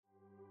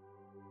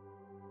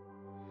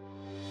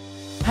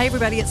Hey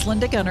everybody, it's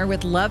Linda Gunner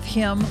with Love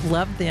Him,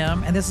 Love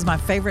Them, and this is my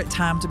favorite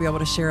time to be able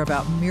to share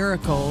about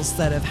miracles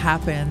that have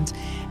happened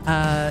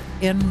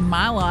in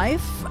my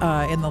life,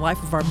 in the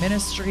life of our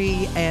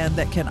ministry, and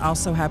that can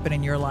also happen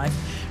in your life.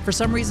 For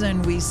some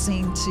reason, we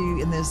seem to,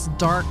 in this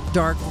dark,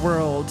 dark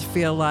world,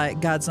 feel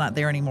like God's not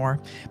there anymore.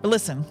 But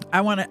listen,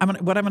 what I'm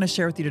going to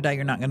share with you today,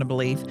 you're not going to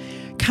believe.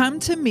 Come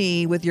to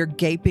me with your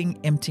gaping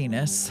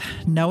emptiness,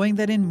 knowing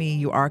that in me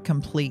you are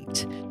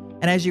complete.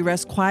 And as you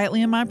rest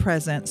quietly in my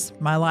presence,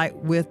 my light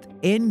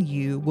within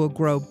you will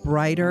grow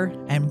brighter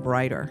and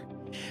brighter.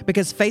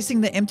 Because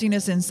facing the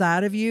emptiness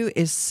inside of you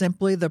is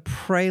simply the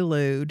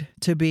prelude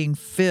to being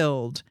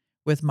filled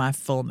with my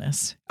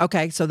fullness.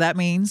 Okay, so that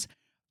means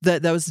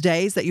that those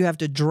days that you have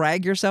to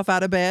drag yourself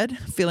out of bed,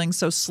 feeling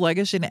so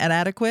sluggish and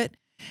inadequate,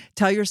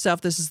 tell yourself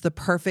this is the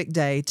perfect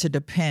day to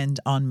depend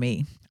on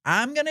me.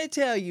 I'm going to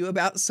tell you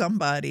about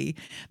somebody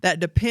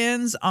that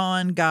depends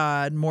on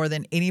God more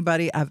than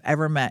anybody I've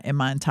ever met in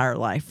my entire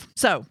life.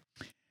 So,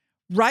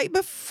 right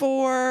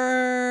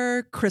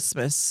before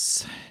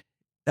Christmas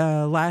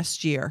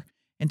last year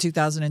in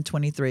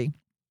 2023,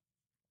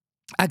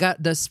 I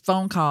got this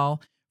phone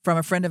call from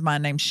a friend of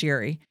mine named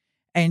Sherry.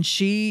 And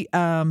she,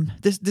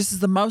 this is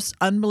the most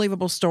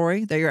unbelievable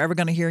story that you're ever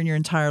going to hear in your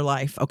entire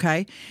life,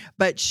 okay?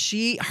 But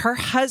her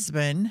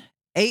husband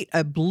ate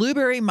a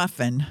blueberry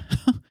muffin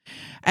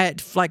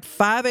at like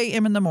 5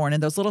 a.m. in the morning,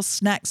 those little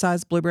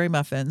snack-sized blueberry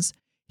muffins.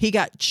 He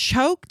got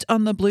choked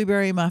on the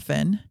blueberry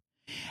muffin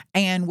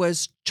and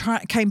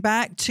came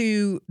back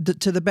to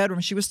the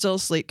bedroom. She was still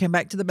asleep, came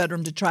back to the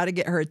bedroom to try to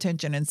get her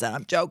attention and said,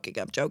 I'm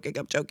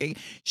joking.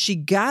 She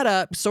got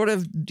up, sort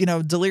of,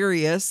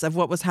 delirious of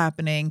what was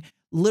happening.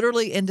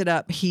 Literally ended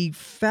up, he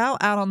fell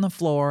out on the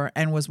floor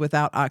and was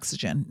without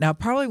oxygen. Now,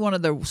 probably one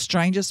of the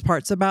strangest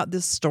parts about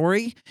this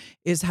story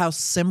is how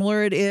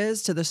similar it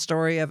is to the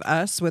story of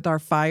us with our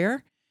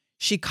fire.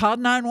 She called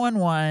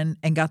 911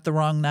 and got the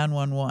wrong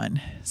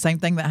 911. Same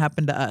thing that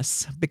happened to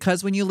us.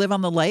 Because when you live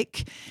on the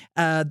lake,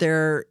 I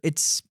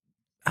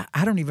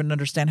don't even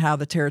understand how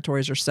the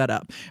territories are set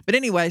up. But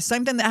anyway,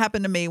 same thing that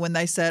happened to me when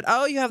they said,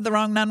 oh, you have the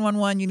wrong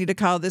 911. You need to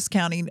call this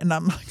county. And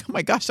I'm like, oh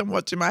my gosh, I'm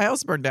watching my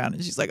house burn down.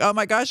 And she's like, oh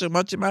my gosh, I'm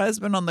watching my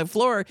husband on the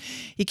floor.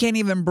 He can't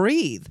even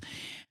breathe.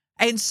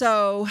 And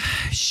so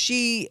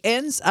she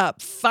ends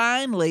up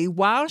finally,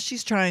 while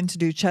she's trying to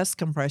do chest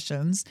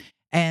compressions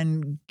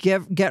and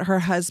get her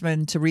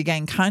husband to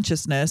regain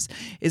consciousness,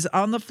 is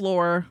on the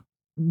floor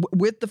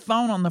with the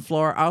phone on the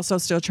floor, also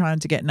still trying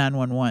to get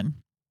 911.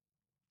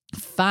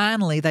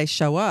 Finally, they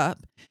show up,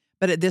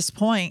 but at this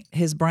point,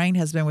 his brain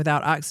has been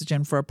without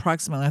oxygen for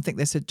approximately, I think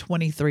they said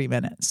 23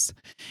 minutes.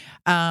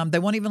 They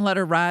won't even let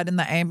her ride in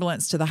the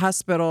ambulance to the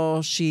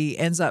hospital. She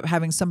ends up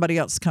having somebody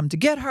else come to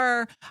get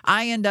her.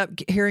 I end up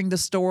hearing the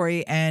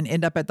story and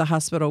end up at the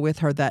hospital with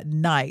her that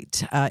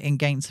night in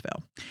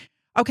Gainesville.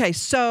 Okay,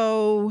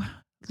 so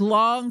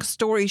long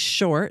story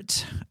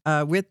short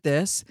with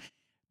this,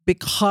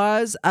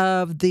 because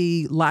of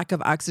the lack of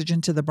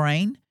oxygen to the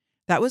brain,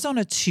 that was on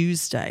a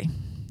Tuesday.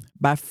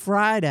 By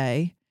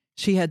Friday,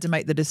 she had to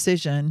make the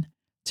decision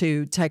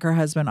to take her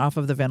husband off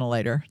of the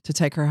ventilator, to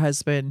take her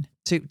husband,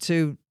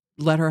 to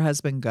let her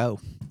husband go,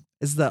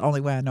 is the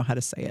only way I know how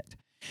to say it.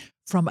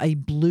 From a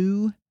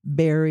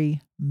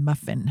blueberry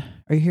muffin.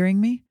 Are you hearing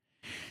me?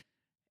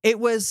 It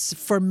was,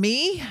 for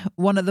me,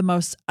 one of the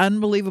most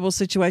unbelievable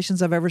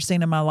situations I've ever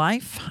seen in my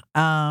life.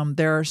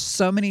 There are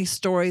so many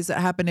stories that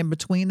happen in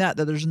between that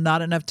there's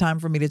not enough time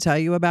for me to tell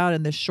you about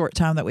in this short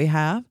time that we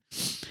have.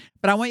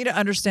 But I want you to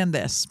understand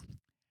this.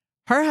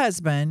 Her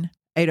husband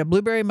ate a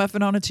blueberry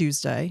muffin on a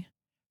Tuesday,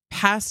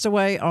 passed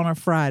away on a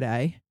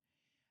Friday,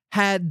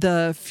 had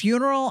the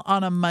funeral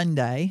on a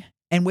Monday,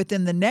 and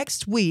within the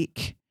next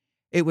week,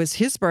 it was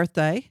his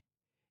birthday,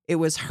 it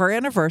was her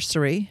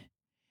anniversary,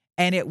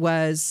 and it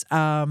was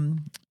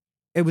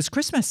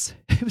Christmas.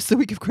 It was the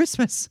week of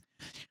Christmas.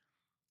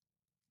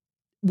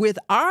 With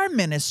our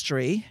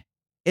ministry,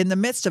 in the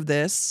midst of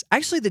this,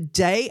 actually the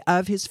day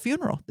of his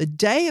funeral, so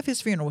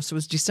it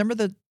was December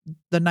the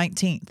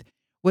 19th,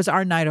 was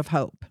our night of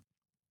hope.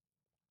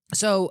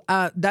 So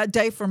that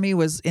day for me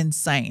was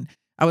insane.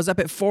 I was up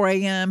at 4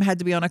 a.m., had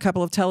to be on a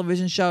couple of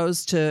television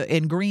shows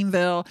in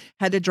Greenville,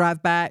 had to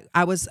drive back.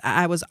 I was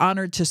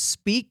honored to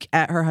speak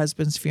at her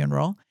husband's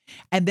funeral,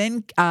 and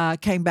then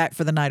came back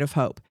for the night of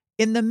hope.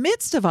 In the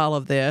midst of all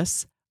of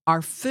this,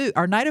 our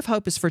night of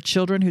hope is for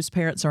children whose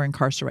parents are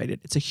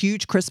incarcerated. It's a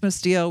huge Christmas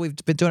deal. We've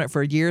been doing it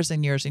for years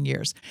and years and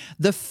years.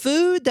 The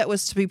food that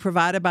was to be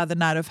provided by the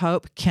night of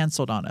hope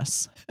canceled on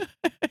us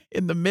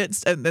in the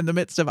midst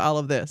of all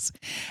of this.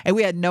 And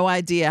we had no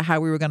idea how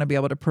we were going to be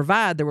able to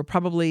provide. There were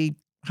probably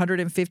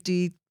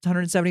 150,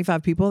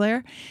 175 people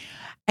there.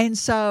 And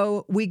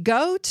so I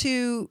go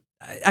to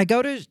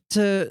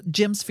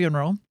Jim's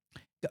funeral,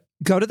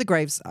 go to the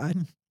graveside.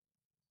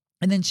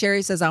 And then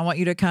Sherry says, I want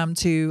you to come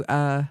to,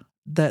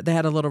 they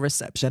had a little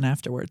reception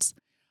afterwards.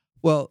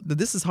 Well,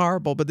 this is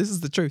horrible, but this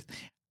is the truth.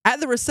 At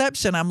the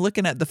reception, I'm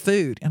looking at the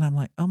food and I'm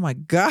like, oh my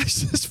gosh,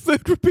 this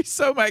food would be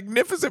so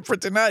magnificent for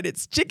tonight.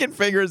 It's chicken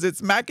fingers,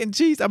 it's mac and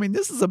cheese. I mean,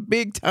 this is a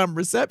big time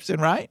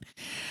reception, right?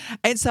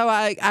 And so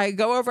I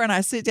go over and I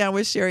sit down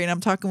with Sherry and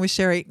I'm talking with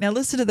Sherry. Now,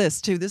 listen to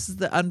this too. This is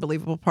the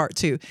unbelievable part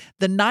too.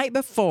 The night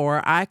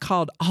before, I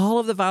called all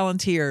of the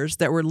volunteers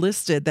that were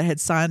listed that had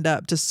signed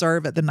up to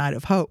serve at the Night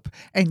of Hope.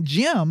 And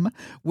Jim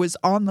was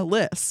on the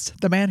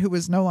list, the man who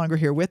was no longer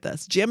here with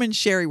us. Jim and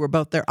Sherry were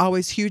both there,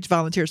 always huge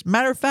volunteers.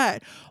 Matter of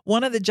fact,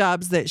 one of the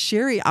jobs that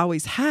Sherry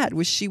always had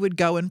was she would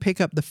go and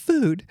pick up the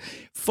food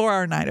for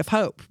our Night of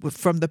Hope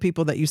from the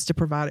people that used to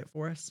provide it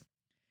for us.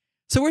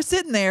 So we're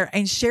sitting there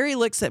and Sherry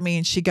looks at me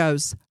and she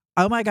goes,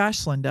 oh my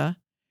gosh, Linda,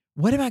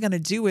 what am I going to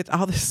do with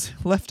all this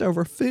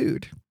leftover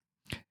food?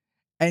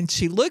 And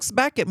she looks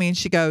back at me and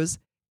she goes,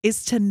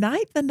 is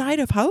tonight the Night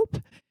of Hope?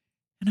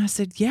 And I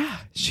said, yeah.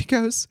 She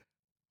goes,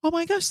 oh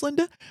my gosh,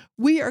 Linda,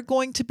 we are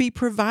going to be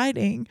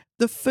providing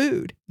the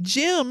food.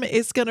 Jim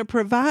is going to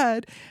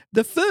provide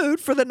the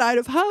food for the Night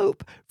of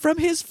Hope from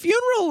his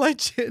funeral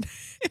luncheon.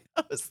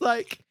 I was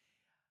like,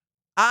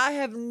 I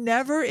have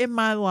never in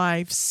my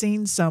life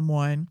seen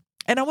someone,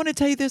 and I want to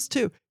tell you this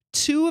too,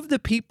 two of the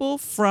people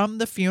from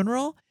the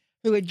funeral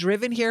who had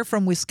driven here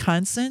from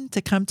Wisconsin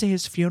to come to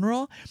his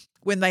funeral,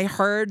 when they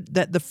heard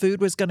that the food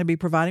was going to be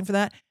providing for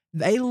that,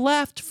 they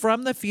left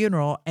from the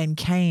funeral and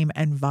came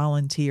and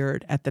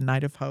volunteered at the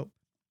Night of Hope.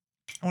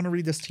 I want to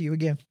read this to you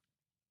again.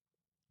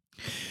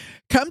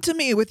 Come to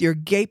me with your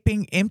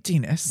gaping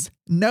emptiness,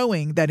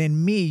 knowing that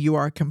in me you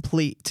are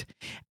complete.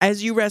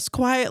 As you rest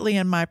quietly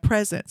in my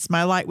presence,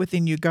 my light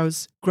within you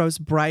grows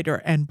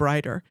brighter and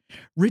brighter.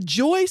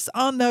 Rejoice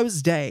on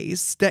those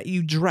days that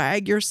you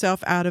drag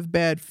yourself out of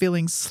bed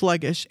feeling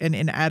sluggish and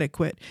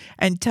inadequate,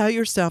 and tell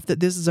yourself that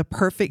this is a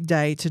perfect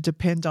day to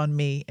depend on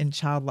me in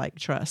childlike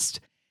trust.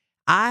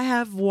 I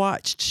have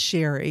watched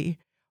Sherry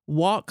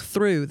walk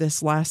through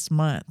this last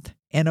month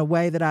in a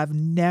way that I've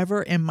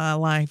never in my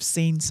life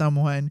seen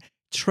someone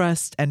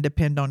trust and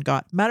depend on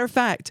God. Matter of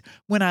fact,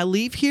 when I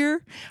leave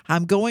here,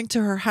 I'm going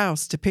to her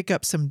house to pick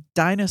up some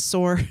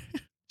dinosaur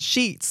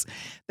sheets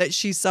that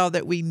she saw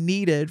that we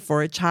needed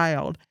for a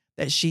child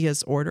that she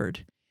has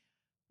ordered.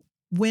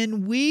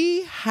 When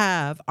we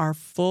have our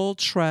full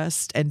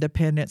trust and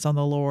dependence on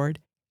the Lord,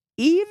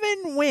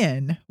 even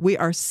when we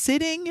are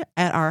sitting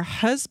at our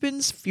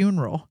husband's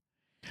funeral,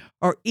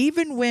 or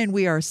even when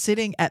we are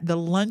sitting at the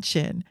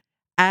luncheon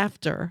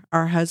after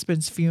our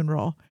husband's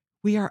funeral,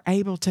 we are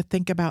able to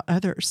think about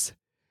others.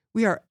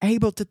 We are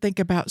able to think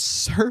about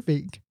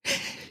serving.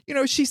 You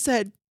know, she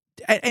said,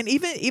 and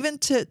even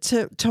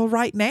to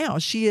right now,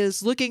 she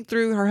is looking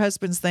through her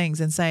husband's things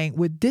and saying,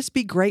 would this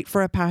be great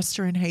for a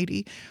pastor in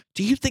Haiti?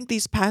 Do you think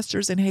these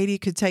pastors in Haiti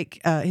could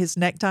take his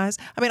neckties?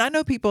 I mean, I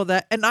know people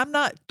that, and I'm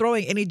not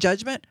throwing any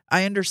judgment.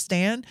 I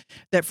understand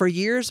that for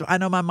years, I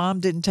know my mom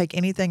didn't take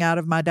anything out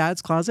of my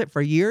dad's closet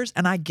for years,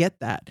 and I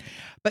get that.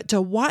 But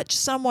to watch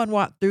someone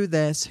walk through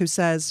this who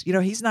says, you know,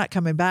 he's not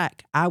coming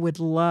back, I would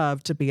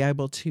love to be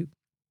able to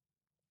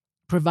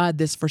provide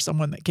this for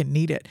someone that can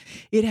need it.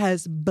 It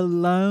has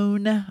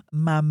blown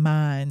my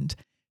mind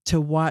to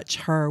watch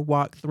her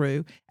walk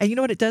through. And you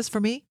know what it does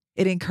for me?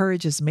 It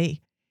encourages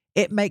me.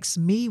 It makes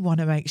me want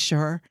to make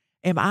sure,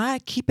 am I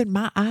keeping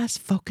my eyes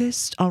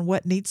focused on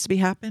what needs to be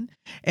happening?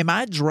 Am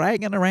I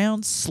dragging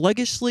around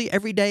sluggishly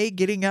every day,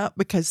 getting up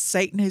because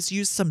Satan has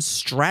used some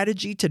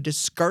strategy to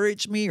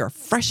discourage me or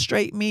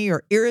frustrate me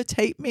or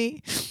irritate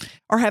me?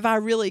 Or have I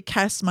really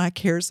cast my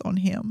cares on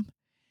him?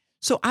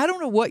 So I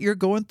don't know what you're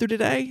going through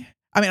today.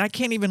 I mean, I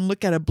can't even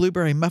look at a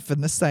blueberry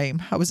muffin the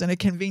same. I was in a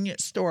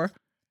convenience store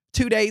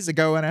 2 days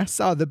ago and I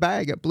saw the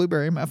bag of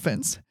blueberry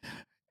muffins.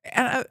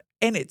 And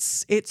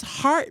it's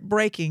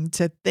heartbreaking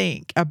to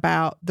think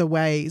about the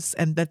ways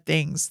and the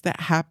things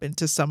that happen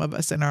to some of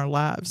us in our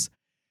lives.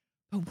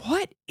 But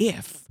what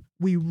if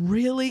we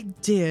really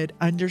did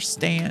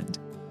understand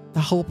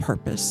the whole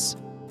purpose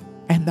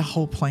and the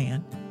whole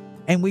plan?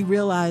 And we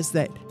realize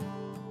that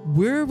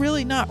we're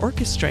really not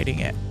orchestrating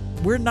it.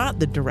 We're not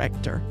the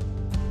director.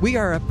 We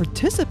are a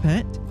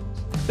participant,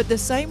 but the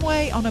same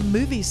way on a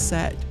movie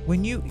set,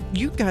 when you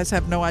guys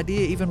have no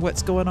idea even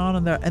what's going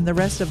on in the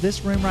rest of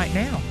this room right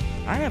now.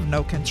 I have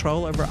no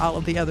control over all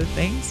of the other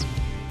things.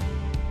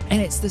 And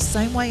it's the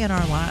same way in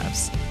our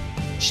lives.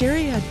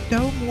 Sherry had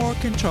no more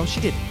control. She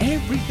did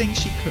everything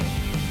she could.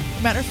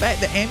 Matter of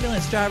fact, the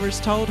ambulance drivers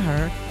told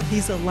her,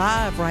 he's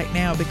alive right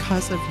now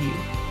because of you,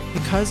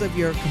 because of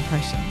your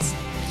compressions.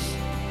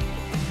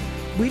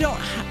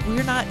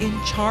 We're not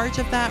in charge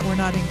of that. We're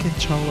not in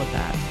control of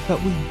that.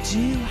 But we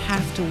do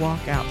have to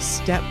walk out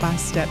step by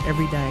step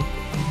every day.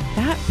 And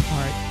that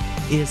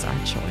part is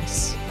our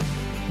choice.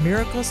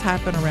 Miracles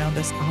happen around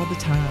us all the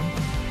time.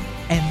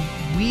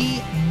 And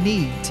we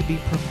need to be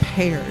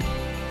prepared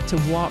to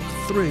walk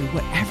through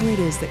whatever it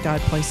is that God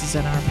places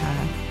in our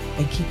path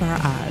and keep our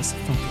eyes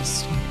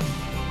focused on